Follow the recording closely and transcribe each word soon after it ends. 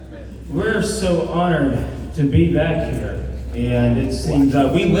We're so honored to be back here, and it seems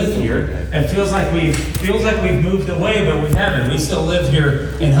we live here. It feels like we've moved away, but we haven't. We still live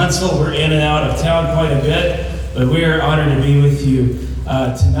here in Huntsville. We're in and out of town quite a bit, but we are honored to be with you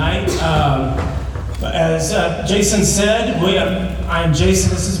tonight. As Jason said, I'm Jason.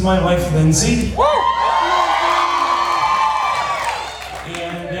 This is my wife, Lindsay.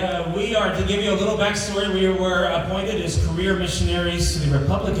 To give you a little backstory, we were appointed as career missionaries to the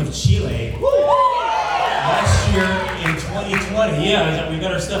Republic of Chile last year in 2020. Yeah, we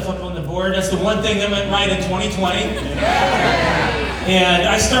got our stuff up on the board. That's the one thing that went right in 2020. And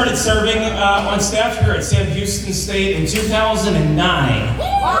I started serving on staff here at Sam Houston State in 2009.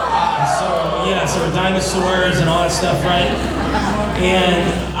 So we're dinosaurs and all that stuff, right?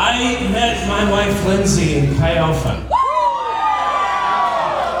 And I met my wife, Lindsay, in Chi Alpha.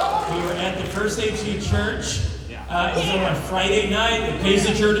 First AG Church. It was on a Friday night. It pays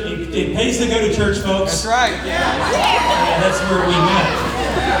to go to church, folks. That's right. Yeah, that's where we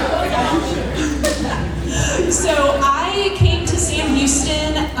met. So I came to Sam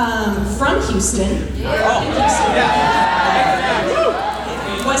Houston from Houston.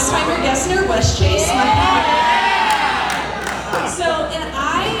 Westheimer, Gessner, West Chase. And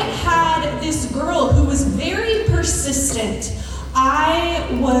I had this girl who was very persistent. I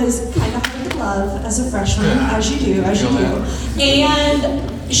was kind of hard to love as a freshman, as you do.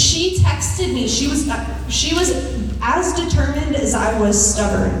 And she texted me. She was as determined as I was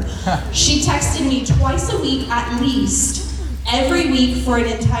stubborn. She texted me twice a week at least, every week for an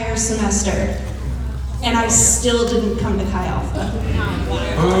entire semester. And I still didn't come to Chi Alpha.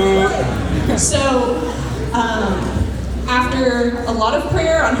 So, after a lot of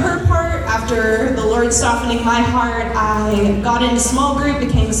prayer on her part, after the Lord softening my heart, I got into small group,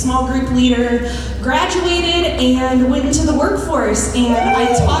 became a small group leader, graduated, and went into the workforce, and I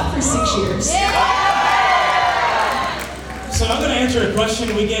taught for 6 years. So I'm going to answer a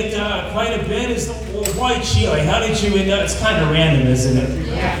question we get quite a bit, is why Chile? How did you end up? It's kind of random, isn't it?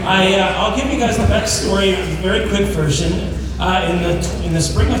 I'll give you guys the backstory, a very quick version. In the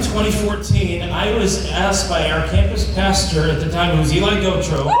spring of 2014, I was asked by our campus pastor at the time, who was Eli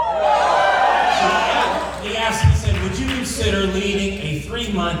Gotro. He said, would you consider leading a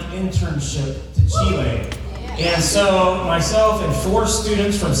 3-month internship to Chile? And so myself and 4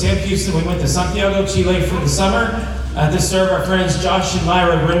 students from Sam Houston, we went to Santiago, Chile for the summer to serve our friends Josh and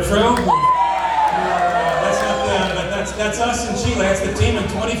Myra Renfro. That's not them, but that's us in Chile. That's the team in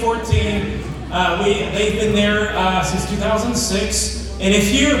 2014. They've been there since 2006. And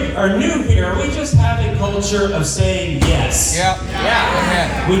if you are new here, we just have a culture of saying yes. Yeah.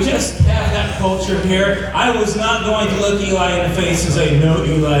 We just have that culture here. I was not going to look Eli in the face and say, no,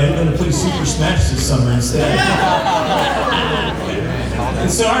 Eli, I'm going to play Super Smash this summer instead. And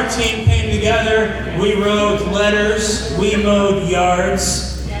so our team came together. We wrote letters. We mowed yards.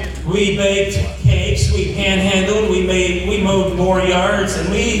 We baked cakes, we panhandled, we mowed more yards, and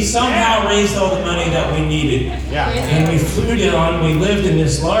we somehow raised all the money that we needed. And we flew down, we lived in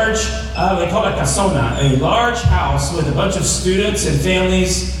this large, they call it casona, a large house with a bunch of students and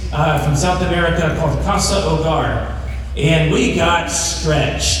families from South America called Casa Hogar. And we got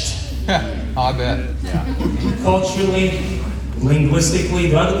stretched. I bet. Culturally, linguistically.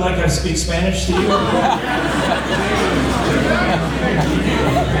 Do I look like I speak Spanish to you?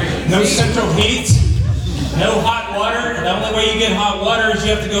 No central heat, no hot water. The only way you get hot water is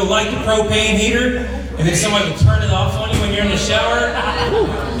you have to go light the propane heater, and then somebody will turn it off on you when you're in the shower.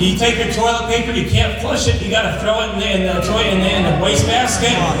 You take your toilet paper, you can't flush it, you gotta throw it in the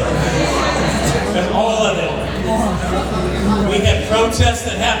wastebasket. That's all of it. We had protests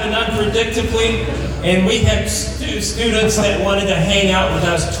that happened unpredictably, and we had students that wanted to hang out with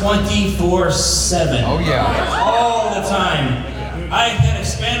us 24/7. Oh yeah. All the time. I had a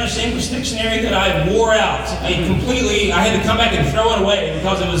Spanish-English dictionary that I wore out. I had to come back and throw it away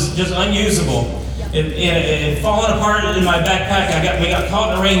because it was just unusable. It had fallen apart in my backpack. We got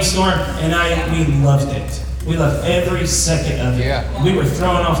caught in a rainstorm, and we loved it. We loved every second of it. Yeah. We were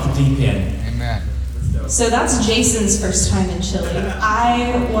thrown off the deep end. Amen. So that's Jason's first time in Chile.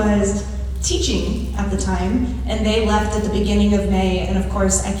 I was teaching at the time, and they left at the beginning of May, and of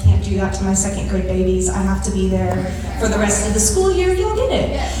course I can't do that to my 2nd grade babies. I have to be there for the rest of the school year. You'll get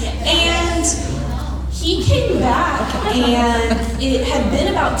it. And he came back, and it had been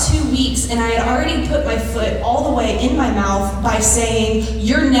about 2 weeks, and I had already put my foot all the way in my mouth by saying,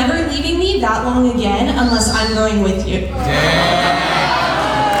 you're never leaving me that long again unless I'm going with you. Yeah.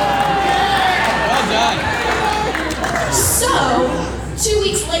 Well done. So, 2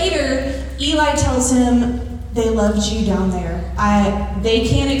 weeks later, Eli tells him, they loved you down there. They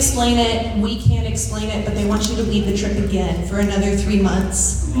can't explain it, we can't explain it, but they want you to lead the trip again for another 3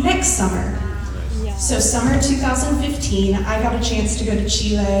 months next summer. So summer 2015, I got a chance to go to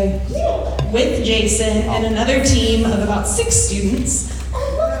Chile with Jason and another team of about 6 students. Oh,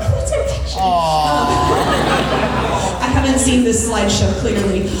 look, that's our picture. I haven't seen this slideshow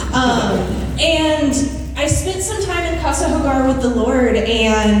clearly. And I spent some time in Casa Hogar with the Lord,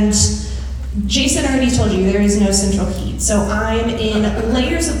 and Jason already told you there is no central heat. So I'm in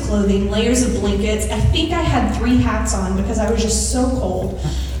layers of clothing, layers of blankets. I think I had 3 hats on because I was just so cold.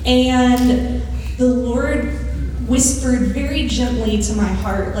 And the Lord whispered very gently to my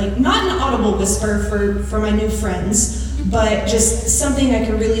heart, like not an audible whisper for my new friends, but just something I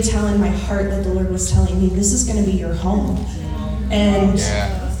could really tell in my heart that the Lord was telling me, this is going to be your home. And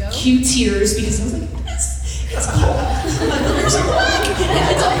cue tears because I was like, it's cold. My colors are black and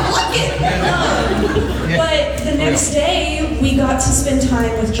I don't like it. But the next day, we got to spend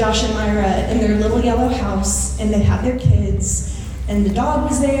time with Josh and Myra in their little yellow house, and they had their kids. And the dog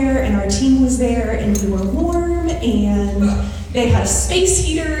was there, and our team was there, and we were warm, and they had a space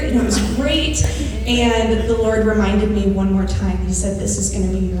heater, and it was great. And the Lord reminded me one more time, He said, this is going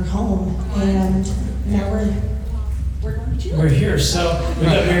to be your home. And now we're going to Chile. We're here. So we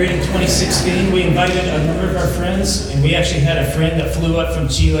got married in 2016. We invited a number of our friends, and we actually had a friend that flew up from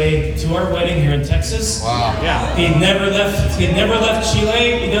Chile to our wedding here in Texas. Wow. Yeah. He'd never left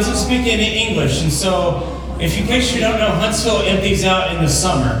Chile. He doesn't speak any English, and so if in case you don't know, Huntsville empties out in the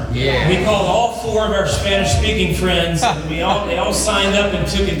summer. Yeah. We called all 4 of our Spanish-speaking friends, and they all signed up and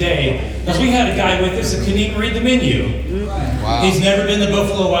took a day. Because we had a guy with us that couldn't even read the menu. Wow. He's never been to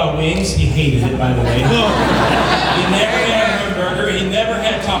Buffalo Wild Wings. He hated it, by the way. He never had a hamburger. He never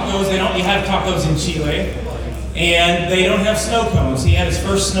had tacos. They don't have tacos in Chile. And they don't have snow cones. He had his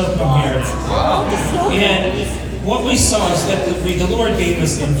first snow cone here. Wow. And what we saw is that the Lord gave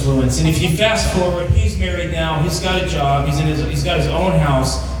us influence. And if you fast forward, he's married now, he's got a job, he's got his own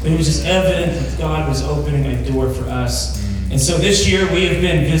house, but it was just evident that God was opening a door for us. And so this year we have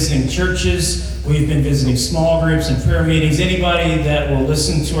been visiting churches, we've been visiting small groups and prayer meetings. Anybody that will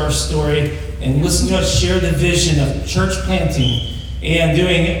listen to our story and listen to us share the vision of church planting and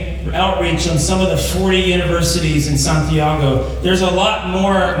doing outreach on some of the 40 universities in Santiago. There's a lot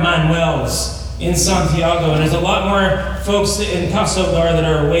more Manuels in Santiago, and there's a lot more folks in Casa Hogar that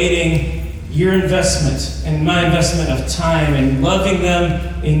are awaiting your investment and my investment of time and loving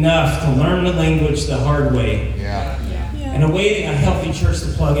them enough to learn the language the hard way. Yeah. And awaiting a healthy church to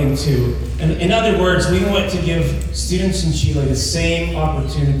plug into. And in other words, we want to give students in Chile the same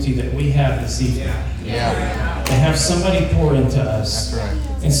opportunity that we have this evening. Yeah. To have somebody pour into us. That's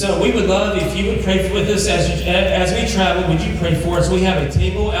right. And so we would love if you would pray with us as we travel. Would you pray for us? We have a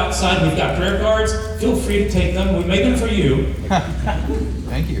table outside. We've got prayer cards. Feel free to take them. We made them for you.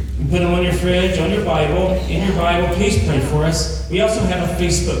 Thank you. You put them on your fridge, on your Bible. In your Bible, please pray for us. We also have a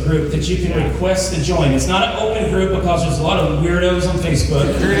Facebook group that you can request to join. It's not an open group because there's a lot of weirdos on Facebook.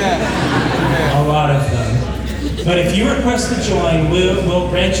 A lot of them. But if you request to join, we'll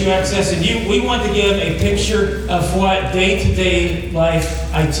grant you access. And we want to give a picture of what day-to-day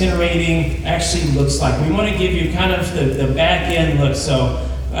life itinerating actually looks like. We want to give you kind of the back-end look. So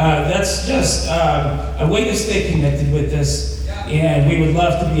that's just a way to stay connected with us. And we would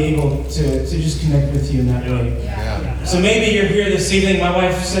love to be able to just connect with you in that way. Yeah. So maybe you're here this evening. My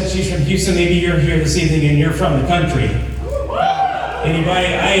wife said she's from Houston. Maybe you're here this evening and you're from the country. Anybody?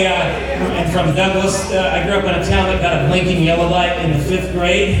 I'm from Douglas. I grew up in a town that got a blinking yellow light in the 5th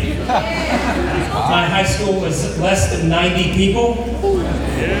grade. My high school was less than 90 people.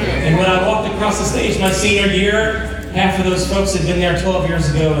 And when I walked across the stage my senior year, half of those folks had been there 12 years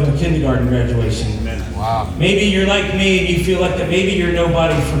ago in the kindergarten graduation. Wow. Maybe you're like me and you feel like that maybe you're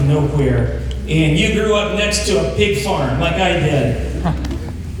nobody from nowhere. And you grew up next to a pig farm like I did.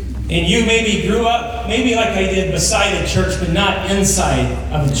 And you maybe grew up, maybe like I did, beside a church, but not inside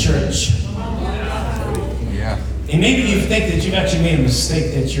of a church. Yeah. And maybe you think that you've actually made a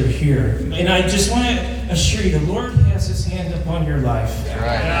mistake that you're here. And I just want to assure you, the Lord has His hand upon your life.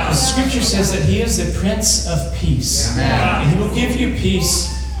 Right. The Scripture says that He is the Prince of Peace. Amen. And He will give you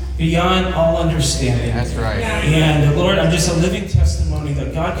peace beyond all understanding. That's right. And the Lord, I'm just a living testimony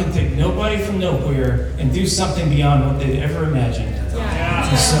that God can take nobody from nowhere and do something beyond what they'd ever imagined.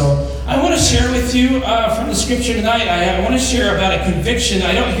 And so I want to share with you from the Scripture tonight. I want to share about a conviction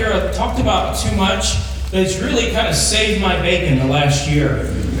I don't hear talked about too much, but it's really kind of saved my bacon the last year.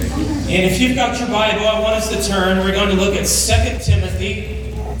 And if you've got your Bible, I want us to turn. We're going to look at 2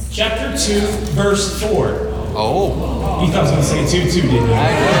 Timothy chapter 2, verse 4. Oh. You thought I was going to say 2, didn't you?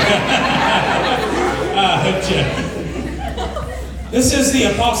 hooked you. This is the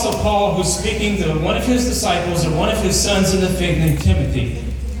Apostle Paul who's speaking to one of his disciples and one of his sons in the faith named Timothy.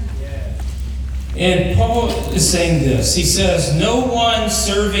 And Paul is saying this. He says, "No one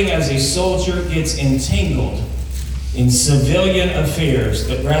serving as a soldier gets entangled in civilian affairs,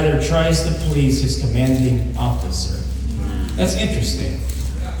 but rather tries to please his commanding officer." That's interesting.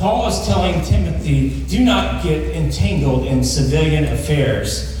 Paul is telling Timothy, do not get entangled in civilian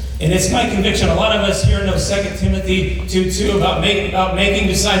affairs. And it's my conviction, a lot of us here know 2 Timothy 2:2 about making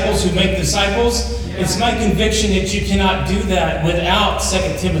disciples who make disciples. It's my conviction that you cannot do that without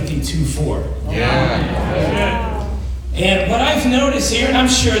 2 Timothy 2:4. Yeah. And what I've noticed here, and I'm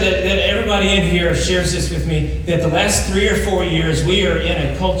sure that everybody in here shares this with me, that the last 3 or 4 years we are in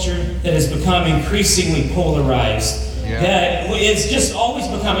a culture that has become increasingly polarized. Yeah. That it's just always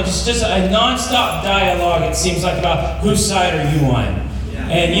become just a nonstop dialogue, it seems like, about whose side are you on.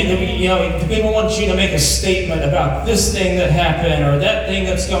 And you know, people want you to make a statement about this thing that happened, or that thing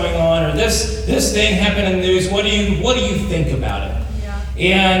that's going on, or this thing happened in the news. What do you think about it?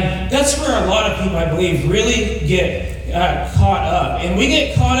 Yeah. And that's where a lot of people, I believe, really get caught up. And we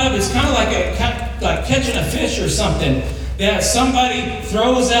get caught up. It's kind of like catching a fish or something. That somebody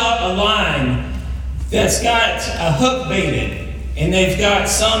throws out a line that's got a hook baited, and they've got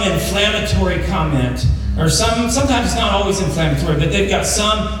some inflammatory comment. Or sometimes it's not always inflammatory, but they've got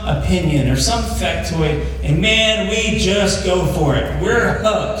some opinion or some factoid, and man, we just go for it. We're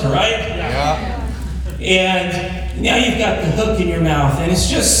hooked, right? Yeah. And now you've got the hook in your mouth, and it's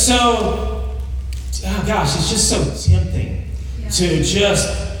just so, it's just so tempting to just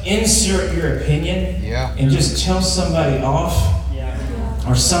insert your opinion and just tell somebody off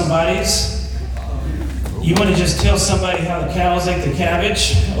or somebody's. You want to just tell somebody how the cows ate the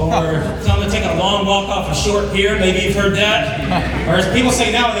cabbage, or tell them to take a long walk off a short pier. Maybe you've heard that. Or as people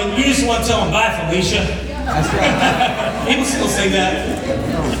say now, you just want to tell them, bye, Felicia. That's right. People still say that.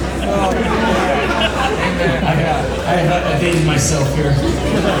 I dated myself here.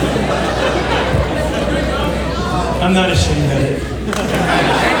 I'm not ashamed of it.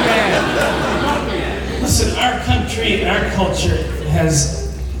 Listen, our country, our culture has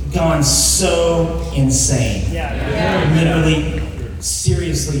gone so insane. Literally,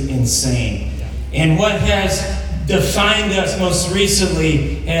 seriously insane. And what has defined us most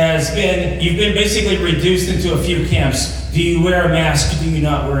recently has been, you've been basically reduced into a few camps. Do you wear a mask? Do you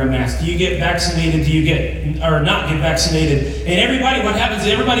not wear a mask? Do you get vaccinated? Do you get, or not get vaccinated? And everybody, what happens is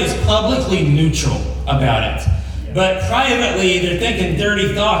everybody is publicly neutral about it. But privately, they're thinking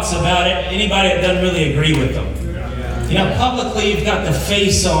dirty thoughts about it. Anybody that doesn't really agree with them. You know, publicly you've got the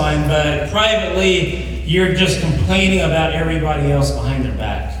face on, but privately you're just complaining about everybody else behind their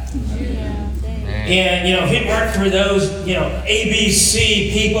back. And, you know, if it weren't for those, you know,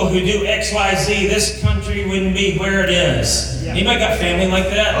 ABC people who do XYZ, this country wouldn't be where it is. Anybody got family like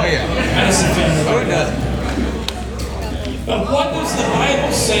that? Oh, yeah. I got some family like that. Doesn't. But what does the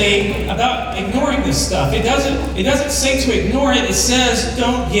Bible say about ignoring this stuff? It doesn't say to ignore it. It says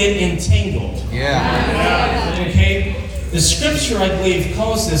don't get entangled. Yeah. Okay? The scripture, I believe,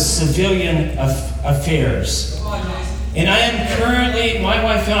 calls this civilian affairs. And my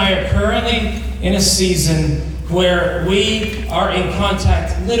wife and I are currently in a season where we are in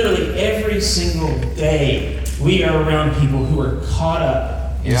contact literally every single day. We are around people who are caught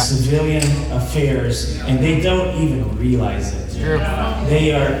up in civilian affairs, and they don't even realize it. Sure.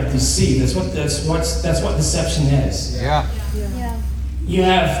 They are deceived. That's what deception is. Yeah. You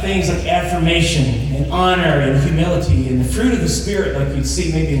have things like affirmation and honor and humility and the fruit of the Spirit, like you'd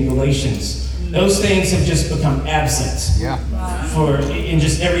see maybe in Galatians. Those things have just become absent in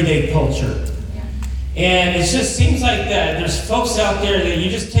just everyday culture. And it just seems like that there's folks out there that you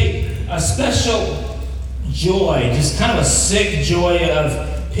just take a special joy, just kind of a sick joy of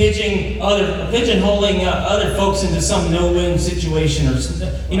pigeonholing other folks into some no-win situation, or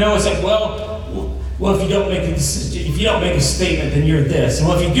you know, it's like, well, if you don't make a statement, then you're this, and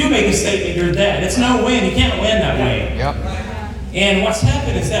well, if you do make a statement, you're that. It's no win. You can't win that way. Yep. And what's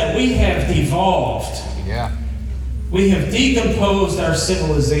happened is that we have devolved. Yeah. We have decomposed our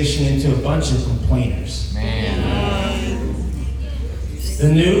civilization into a bunch of complainers. Man. The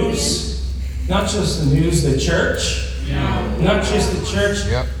news, not just the news, the church, not just the church,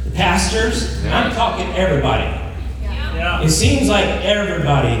 the pastors. I'm talking everybody. It seems like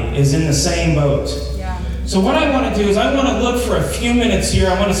everybody is in the same boat. So what I want to do is I want to look for a few minutes here.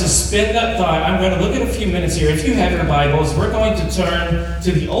 I want to suspend that thought. I'm going to look at a few minutes here. If you have your Bibles, we're going to turn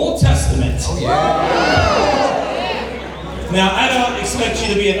to the Old Testament. Oh, yeah. Now, I don't expect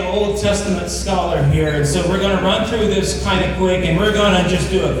you to be an Old Testament scholar here, and so we're going to run through this kind of quick, and we're going to just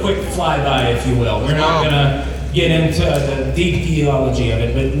do a quick flyby, if you will. We're not going to get into the deep theology of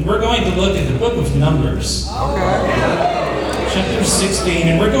it, but we're going to look at the book of Numbers. Chapter 16,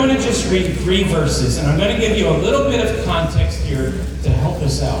 and we're going to just read 3 verses, and I'm going to give you a little bit of context here to help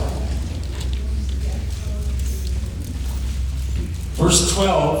us out. Verse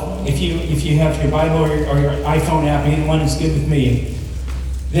 12, if you have your Bible or your iPhone app, either one is good with me.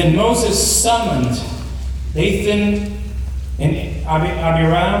 Then Moses summoned Dathan and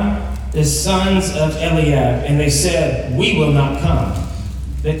Abiram, the sons of Eliab, and they said, "We will not come."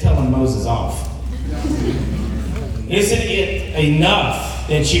 They're telling Moses off. Isn't it enough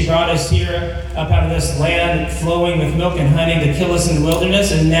that you brought us here up out of this land flowing with milk and honey to kill us in the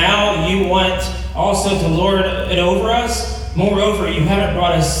wilderness, and now you want also to lord it over us? Moreover, you haven't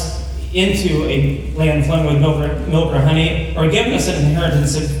brought us into a land flowing with milk or honey, or given us an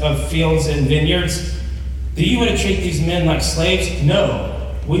inheritance of fields and vineyards. Do you want to treat these men like slaves? No,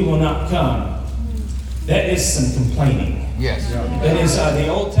 we will not come. That is some complaining. Yes. That is, the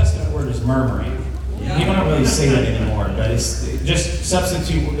Old Testament word is murmuring. People don't really say that anymore, but it's just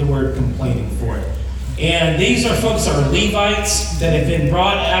substitute the word complaining for it. And these are folks that are Levites that have been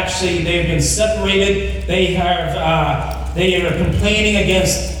brought, actually, they have been separated. They are complaining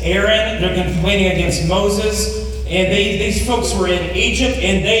against Aaron. They're complaining against Moses. And these folks were in Egypt,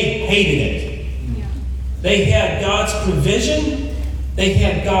 and they hated it. They had God's provision. They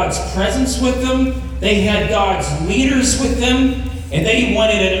had God's presence with them. They had God's leaders with them. And they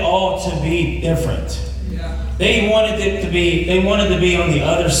wanted it all to be different. They wanted to be on the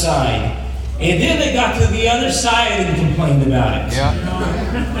other side. And then they got to the other side and complained about it. Yeah.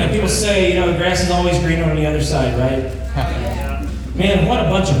 And people say, the grass is always greener on the other side, right? Man, what a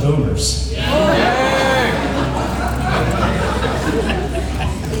bunch of boomers.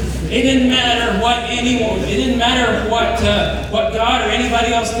 It didn't matter what God or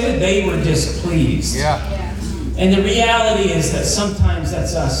anybody else did, they were displeased. Yeah. And the reality is that sometimes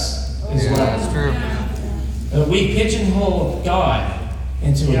that's us as well. That's true. We pigeonhole God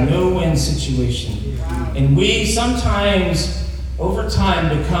into a no-win situation. And we sometimes, over time,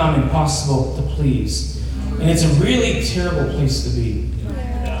 become impossible to please. And it's a really terrible place to be.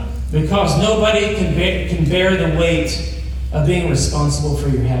 Because nobody can bear the weight of being responsible for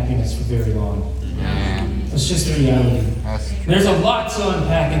your happiness for very long. It's just the reality. There's a lot to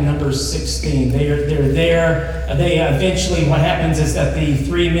unpack in Numbers 16. They're there. They eventually, what happens is that the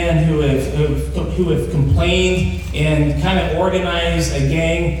 3 men who have complained and kind of organized a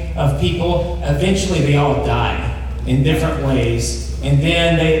gang of people, eventually they all die in different ways. And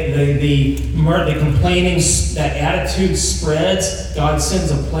then the complaining, that attitude spreads. God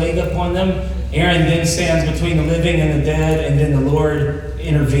sends a plague upon them. Aaron then stands between the living and the dead, and then the Lord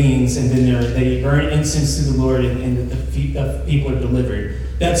intervenes, and then they burn incense to the Lord, and the people are delivered.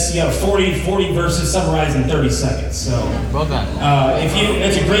 That's 40 verses summarized in 30 seconds. So Well done.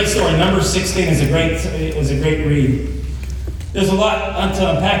 it's a great story. Number 16 is a great read. There's a lot to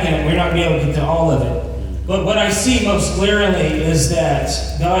unpack in it. We're not going to be able to get to all of it. But what I see most glaringly is that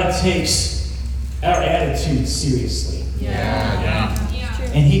God takes our attitude seriously. Yeah.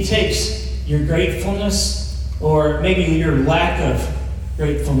 And He takes your gratefulness, or maybe your lack of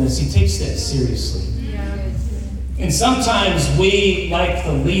gratefulness, He takes that seriously. And sometimes we, like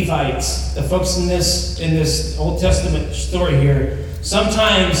the Levites, the folks in this Old Testament story here,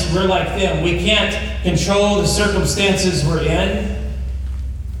 sometimes we're like them. We can't control the circumstances we're in.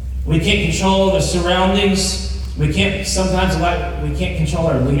 We can't control the surroundings. We can't control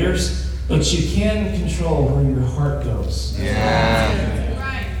our leaders, but you can control where your heart goes. Yeah.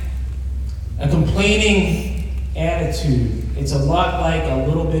 A complaining attitude, it's a lot like a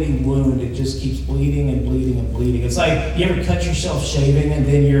little bitty wound. It just keeps bleeding and bleeding and bleeding. It's like, you ever cut yourself shaving and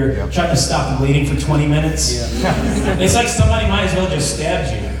then you're trying to stop the bleeding for 20 minutes? Yeah. It's like somebody might as well just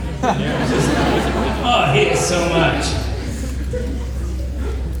stabbed you. Oh, it hates so much.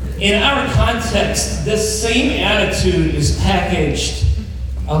 In our context, this same attitude is packaged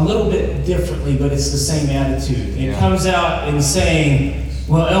a little bit differently, but it's the same attitude. It comes out in saying,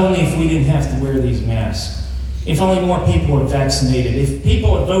 well, only if we didn't have to wear these masks. If only more people were vaccinated. If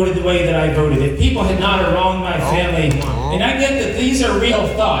people had voted the way that I voted. If people had not wronged my family. And I get that these are real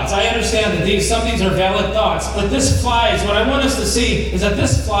thoughts. I understand that some of these are valid thoughts. But this flies, what I want us to see is that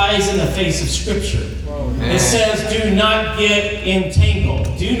this flies in the face of Scripture. It says, do not get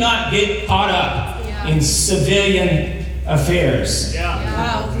entangled. Do not get caught up in civilian affairs.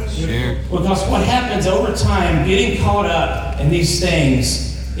 Because what happens over time, getting caught up in these things,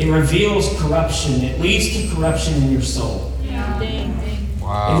 it reveals corruption. It leads to corruption in your soul.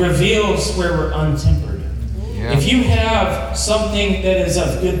 Wow. It reveals where we're untempered. Yeah. If you have something that is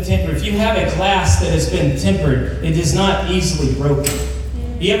of good temper, if you have a glass that has been tempered, it is not easily broken.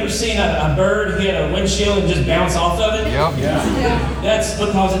 You ever seen a bird who had a windshield and just bounce off of it? Yep. That's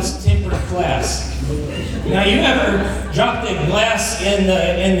because it's tempered glass. Now, you ever dropped a glass in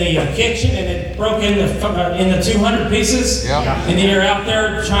the kitchen and it broke in the 200 pieces? Yep. And then you're out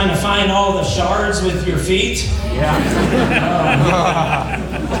there trying to find all the shards with your feet?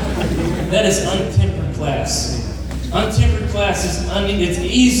 That is untempered glass. Untempered glass it's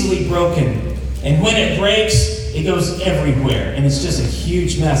easily broken. And when it breaks, it goes everywhere. And it's just a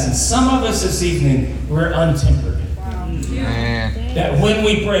huge mess. And some of us this evening, we're untempered. Man. That when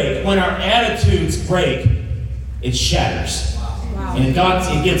we break, when our attitudes break, it shatters. And it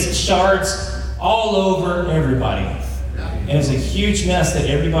gets shards all over everybody. And it's a huge mess that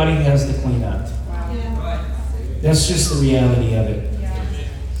everybody has to clean up. That's just the reality of it.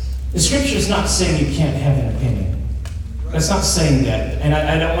 The scripture is not saying you can't have an opinion. That's not saying that. And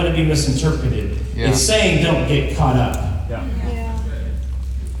I don't want to be misinterpreted. Yeah. It's saying don't get caught up.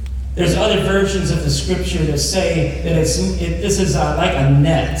 There's other versions of the scripture that say that this is like a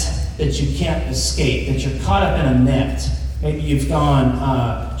net that you can't escape, that you're caught up in a net. Maybe you've gone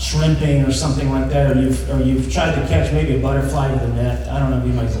shrimping or something like that, or you've tried to catch maybe a butterfly with a net. I don't know if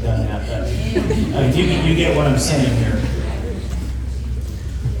anybody's done that, but you get what I'm saying here.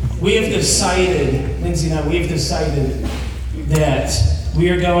 We have decided, Lindsay and I, we have decided that we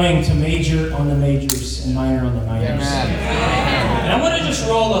are going to major on the majors and minor on the minors. Amen. And I want to just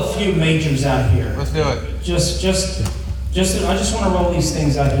roll a few majors out here. Let's do it. I just want to roll these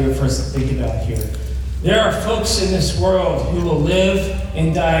things out here for us to think about here. There are folks in this world who will live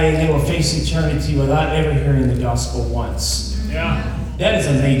and die and they will face eternity without ever hearing the gospel once. That is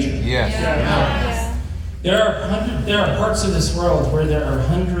a major. Yes. There are parts of this world where there are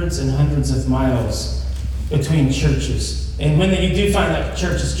hundreds and hundreds of miles between churches. And when you do find that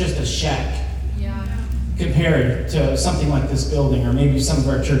church, it's just a shack compared to something like this building or maybe some of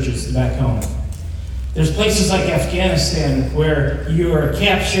our churches back home. There's places like Afghanistan where you are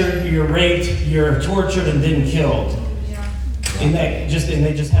captured, you're raped, you're tortured, and then killed. And they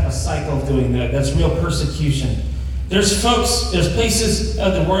just have a cycle of doing that. That's real persecution. There's places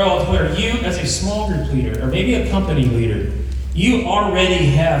of the world where you, as a small group leader, or maybe a company leader, you already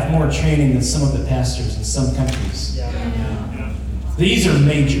have more training than some of the pastors in some countries. These are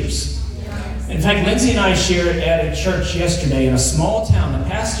majors. In fact, Lindsay and I shared at a church yesterday in a small town. The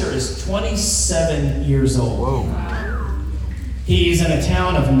pastor is 27 years old. Whoa. He's in a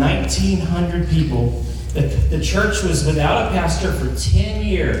town of 1,900 people. The church was without a pastor for 10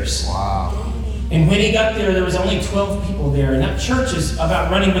 years. Wow. And when he got there was only 12 people there. And that church is about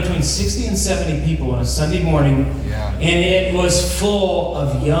running between 60 and 70 people on a Sunday morning. Yeah. And it was full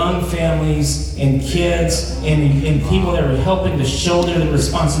of young families and kids and people that were helping to shoulder the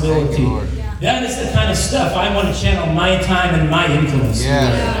responsibility. Thank you, Lord. That is the kind of stuff I want to channel my time and my influence. Yeah.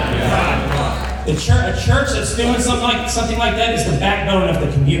 A church that's doing something like that is the backbone of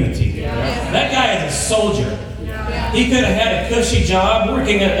the community. That guy is a soldier. He could have had a cushy job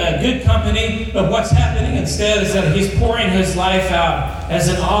working at a good company, but what's happening instead is that he's pouring his life out as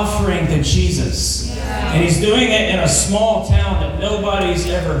an offering to Jesus. And he's doing it in a small town that nobody's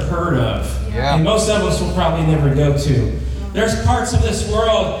ever heard of. Yeah. And most of us will probably never go to. There's parts of this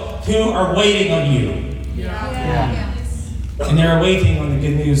world who are waiting on you. Yeah. And they're waiting on the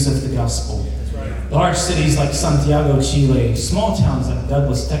good news of the gospel. Large cities like Santiago, Chile, small towns like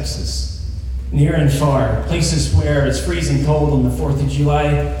Douglas, Texas, near and far, places where it's freezing cold on the 4th of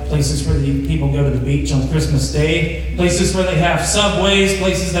July, places where the people go to the beach on Christmas Day, places where they have subways,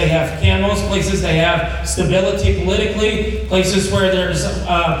 places they have camels, places they have stability politically, places where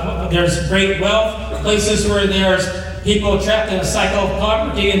there's great wealth, places where there's people trapped in a cycle of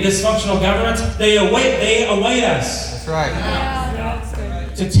poverty and dysfunctional governments. They await us. That's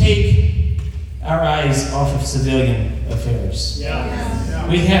right. To take our eyes off of civilian affairs.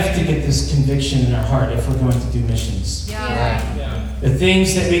 We have to get this conviction in our heart if we're going to do missions. Right. The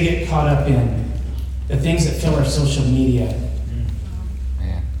things that we get caught up in, the things that fill our social media,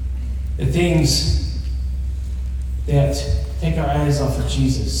 Man. the things that take our eyes off of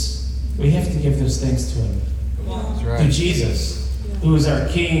Jesus, we have to give those things to Him. That's To right. Jesus, who is our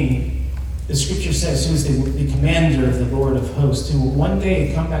King. The scripture says, who is the commander of the Lord of hosts, who will one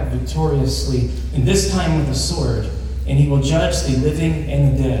day come back victoriously, and this time with a sword, and He will judge the living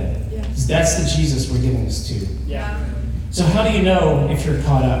and the dead. That's the Jesus we're giving this to. So how do you know if you're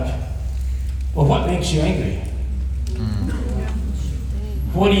caught up? Well, what makes you angry?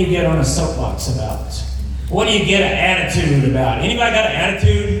 What do you get on a soapbox about? What do you get an attitude about? Anybody got an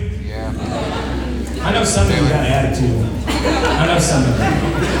attitude? Yeah. I know some of you got an attitude. I know some of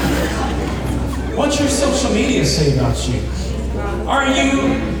you. What's your social media say about you? Are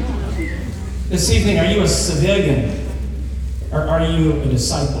you, this evening, are you a civilian? Or are you a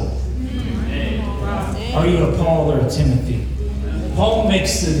disciple? Are you a Paul or a Timothy? Paul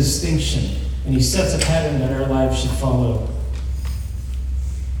makes the distinction, and he sets a pattern that our lives should follow.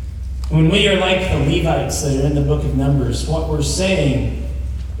 When we are like the Levites that are in the book of Numbers, what we're saying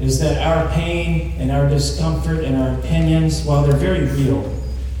is that our pain and our discomfort and our opinions, while they're very real,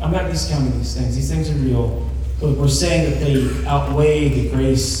 I'm not discounting these things are real, but we're saying that they outweigh the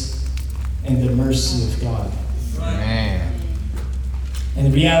grace and the mercy of God. Man. And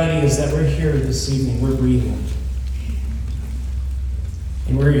the reality is that we're here this evening, we're breathing.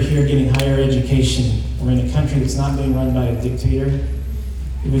 And we're here getting higher education. We're in a country that's not being run by a dictator.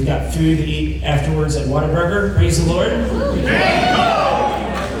 We've got food to eat afterwards at Whataburger. Praise the Lord.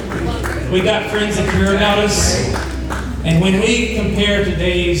 We got friends that care about us. And when we compare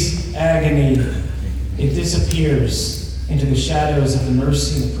today's agony, it disappears into the shadows of the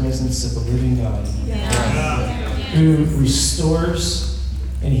mercy and the presence of the living God. Who restores,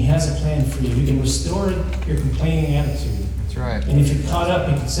 and He has a plan for you. He can restore your complaining attitude. That's right. And if you're caught up,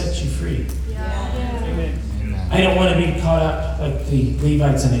 He can set you free. Amen. I don't want to be caught up like the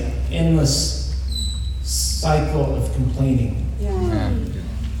Levites in an endless cycle of complaining. Amen.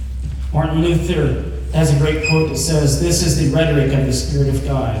 Martin Luther has a great quote that says, "This is the rhetoric of the Spirit of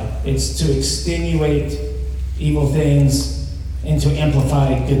God. It's to extenuate evil things and to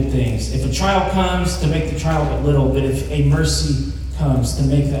amplify good things. If a trial comes, to make the trial but little, but if a mercy comes, to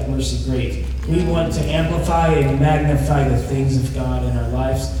make that mercy great." We want to amplify and magnify the things of God in our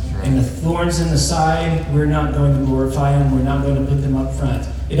lives. And the thorns in the side, we're not going to glorify them. We're not going to put them up front.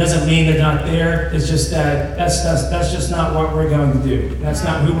 It doesn't mean they're not there. It's just that that's just not what we're going to do. That's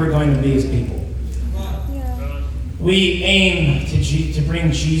not who we're going to be as people. We aim to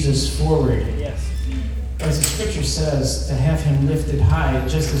bring Jesus forward. As the scripture says, to have Him lifted high,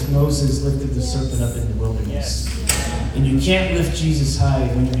 just as Moses lifted the serpent up in the wilderness. And you can't lift Jesus high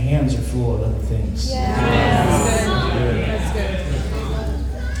when your hands are full of other things. That's good.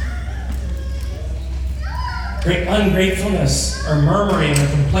 Great ungratefulness or murmuring or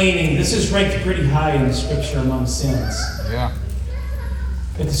complaining, this is ranked pretty high in the scripture among sins. Yeah.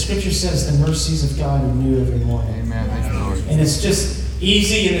 But the scripture says the mercies of God are new every morning. Amen. Thank you, Lord. And it's just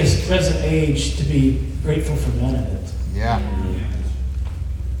easy in this present age to be grateful for none of it. Yeah.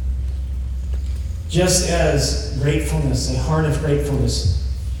 Just as gratefulness, a heart of gratefulness.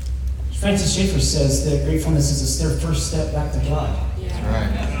 Francis Schaeffer says that gratefulness is their first step back to God. That's right.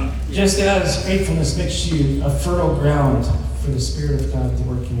 Just as gratefulness makes you a fertile ground for the Spirit of God to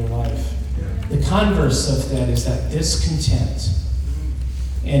work in your life. The converse of that is that discontent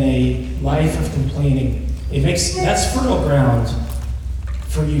and a life of complaining. That's fertile ground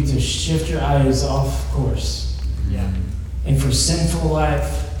for you to shift your eyes off course. And for sinful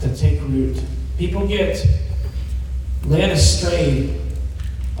life to take root. People get led astray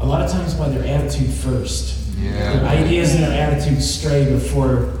a lot of times by their attitude first. Their ideas and their attitudes stray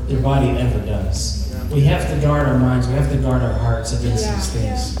before their body ever does. We have to guard our minds. We have to guard our hearts against these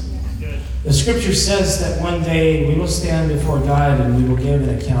things. The scripture says that one day we will stand before God and we will give an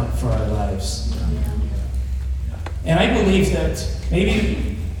account for our lives. And I believe that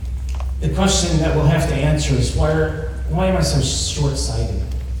maybe the question that we'll have to answer is, why am I so short-sighted?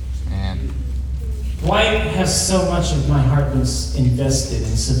 Man. Why has so much of my heart been invested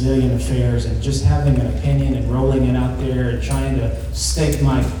in civilian affairs and just having an opinion and rolling it out there and trying to stake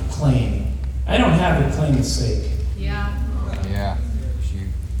my claim? I don't have a claim to stake. Yeah.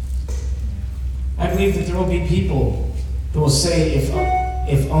 Shoot. I believe that there will be people who will say, if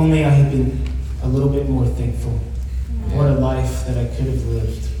only I had been a little bit more thankful. What a life that I could have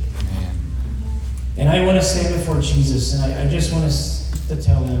lived. Man. And I want to stand before Jesus, and I just want to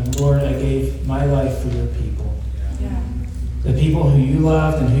tell Him, Lord, I gave my life for your people. The people who you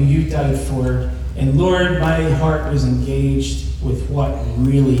loved and who you died for. And Lord, my heart was engaged with what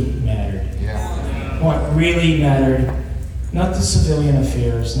really mattered. What really mattered. Not the civilian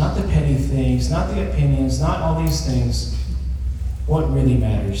affairs, not the petty things, not the opinions, not all these things. What really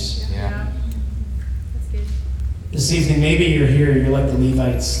matters. This evening, maybe you're here, you're like the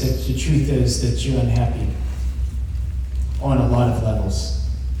Levites, that the truth is that you're unhappy on a lot of levels.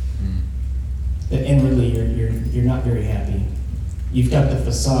 That inwardly you're not very happy. You've got the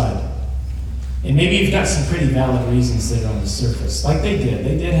facade. And maybe you've got some pretty valid reasons that are on the surface. Like they did.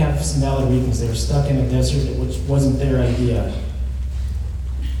 They did have some valid reasons. They were stuck in a desert which wasn't their idea.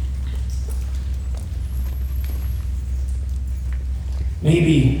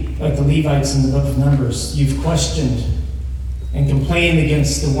 Maybe, like the Levites in the book of Numbers, you've questioned and complained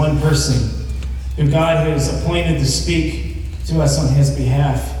against the one person who God has appointed to speak to us on his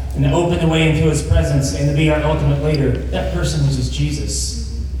behalf and to open the way into his presence and to be our ultimate leader. That person was just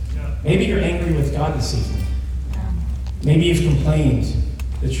Jesus. Maybe you're angry with God this evening. Maybe you've complained.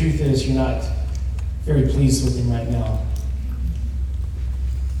 The truth is you're not very pleased with him right now.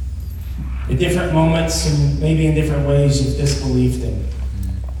 At different moments and maybe in different ways you've disbelieved him.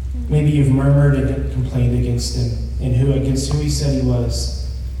 Maybe you've murmured and complained against him and against who he said he was.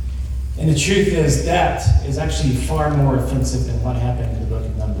 And the truth is that is actually far more offensive than what happened in the book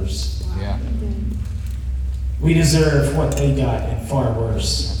of Numbers. Yeah. We deserve what they got and far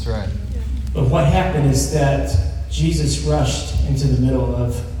worse. That's right. But what happened is that Jesus rushed into the middle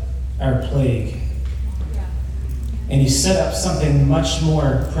of our plague. And he set up something much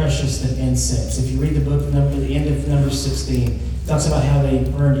more precious than incense. If you read the book, the end of Numbers 16, it talks about how they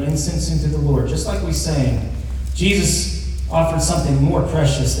burned incense into the Lord. Just like we sang, Jesus offered something more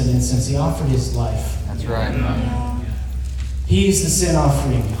precious than incense. He offered his life. That's right. He's the sin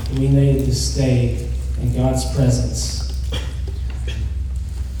offering that we needed to stay in God's presence.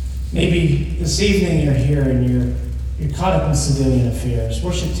 Maybe this evening you're here and you're caught up in civilian affairs.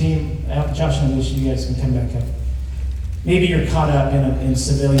 Worship team, Josh and Alicia, you guys can come back up. Maybe you're caught up in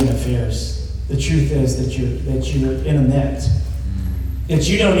civilian affairs. The truth is that you're in a net, that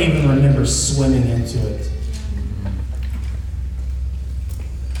you don't even remember swimming into it.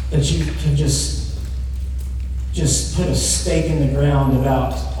 That you can just put a stake in the ground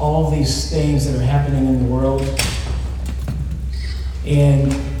about all these things that are happening in the world.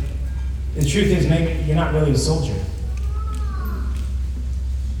 And the truth is maybe you're not really a soldier.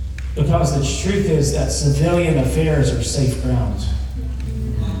 Because the truth is that civilian affairs are safe ground.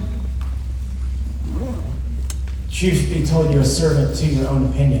 Truth be told, you're a servant to your own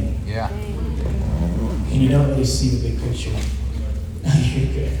opinion. Yeah. And you don't really see the big picture.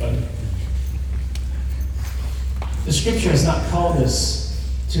 You're good, buddy. The scripture has not called us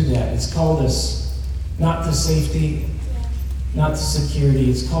to that. It's called us not to safety, not to security.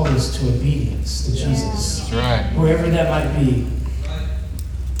 It's called us to obedience to Jesus. That's right. Wherever that might be.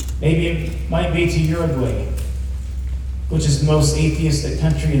 Maybe it might be to Uruguay, which is the most atheistic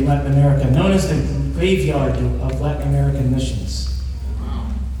country in Latin America, known as the graveyard of Latin American missions.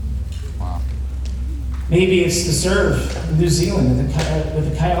 Wow. Maybe it's to serve in New Zealand with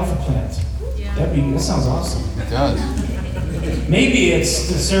the Chi Alpha plant. That sounds awesome. It does. Maybe it's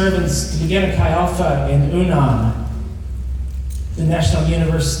to serve and to begin a Chi Alpha in UNAM, the National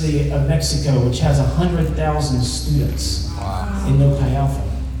University of Mexico, which has 100,000 students Wow. in No Chi Alpha,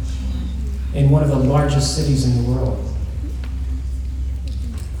 in one of the largest cities in the world.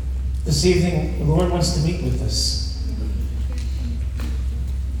 This evening, the Lord wants to meet with us.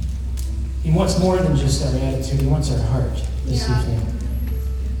 He wants more than just our attitude. He wants our heart this evening.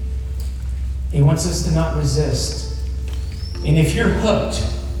 He wants us to not resist. And if you're hooked,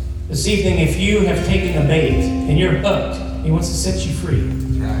 this evening, if you have taken a bait and you're hooked, He wants to set you free.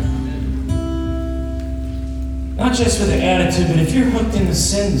 That's right. Not just with the attitude, but if you're hooked into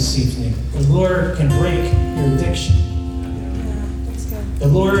sin this evening, the Lord can break your addiction. The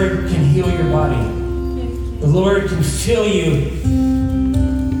Lord can heal your body. The Lord can fill you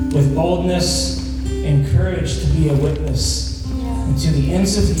with boldness and courage to be a witness to the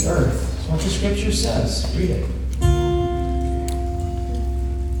ends of the earth. That's what the scripture says. Read it.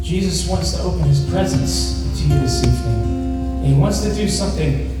 Jesus wants to open his presence to you this evening. And he wants to do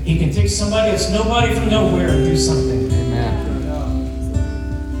something. He can take somebody that's nobody from nowhere and do something. Amen.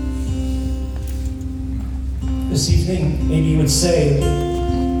 This evening, maybe you would say,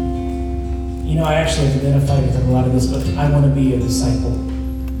 I actually have identified with a lot of this, but I want to be a disciple.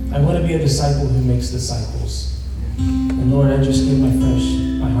 I want to be a disciple who makes disciples. And Lord, I just give my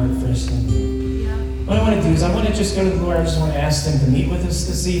heart fresh to you. What I want to do is I want to just go to the Lord. I just want to ask him to meet with us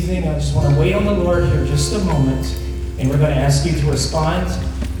this evening. I just want to wait on the Lord here just a moment. And we're going to ask you to respond.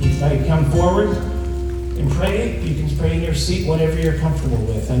 You might come forward and pray. You can pray in your seat, whatever you're comfortable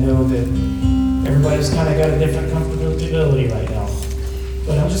with. I know that everybody's kind of got a different comfortability right now.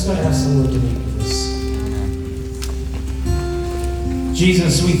 But I'm just going to ask the Lord to meet with us.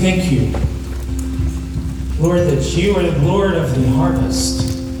 Jesus, we thank you, Lord, that you are the Lord of the harvest.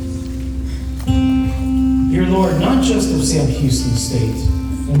 You're Lord not just of Sam Houston State,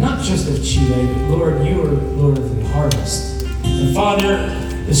 and not just of Chile, but Lord, you are Lord of the harvest. And Father,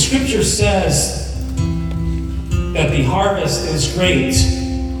 the scripture says that the harvest is great,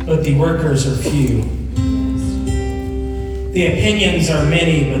 but the workers are few. The opinions are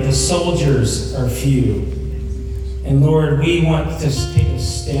many, but the soldiers are few. And Lord, we want to take a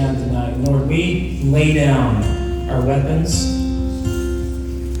stand tonight. Lord, we lay down our weapons.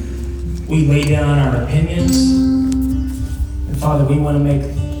 We lay down our opinions. And Father, we want to make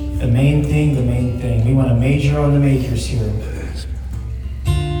the main thing the main thing. We want to major on the majors here.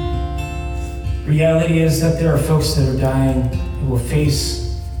 Reality is that there are folks that are dying who will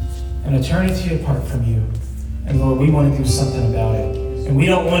face an eternity apart from you. And Lord, we want to do something about it. And we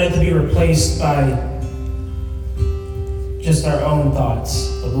don't want it to be replaced by just our own thoughts.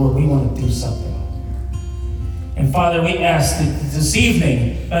 But Lord, we want to do something. And Father, we ask that this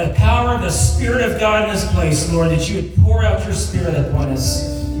evening, by the power of the Spirit of God in this place, Lord, that you would pour out your Spirit upon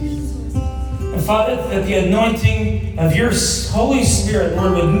us. And Father, that the anointing of your Holy Spirit,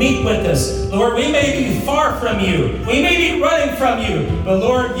 Lord, would meet with us. Lord, we may be far from you. We may be running from you. But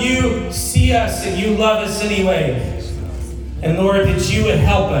Lord, you see us and you love us anyway. And Lord, that you would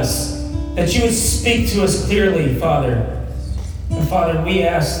help us. That you would speak to us clearly, Father. And Father, we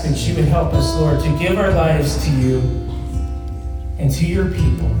ask that you would help us, Lord, to give our lives to you and to your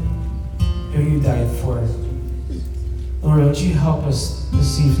people who you died for. Lord, would you help us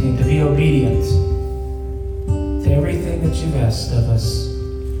this evening to be obedient to everything that you've asked of us.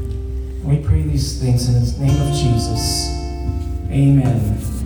 We pray these things in the name of Jesus. Amen.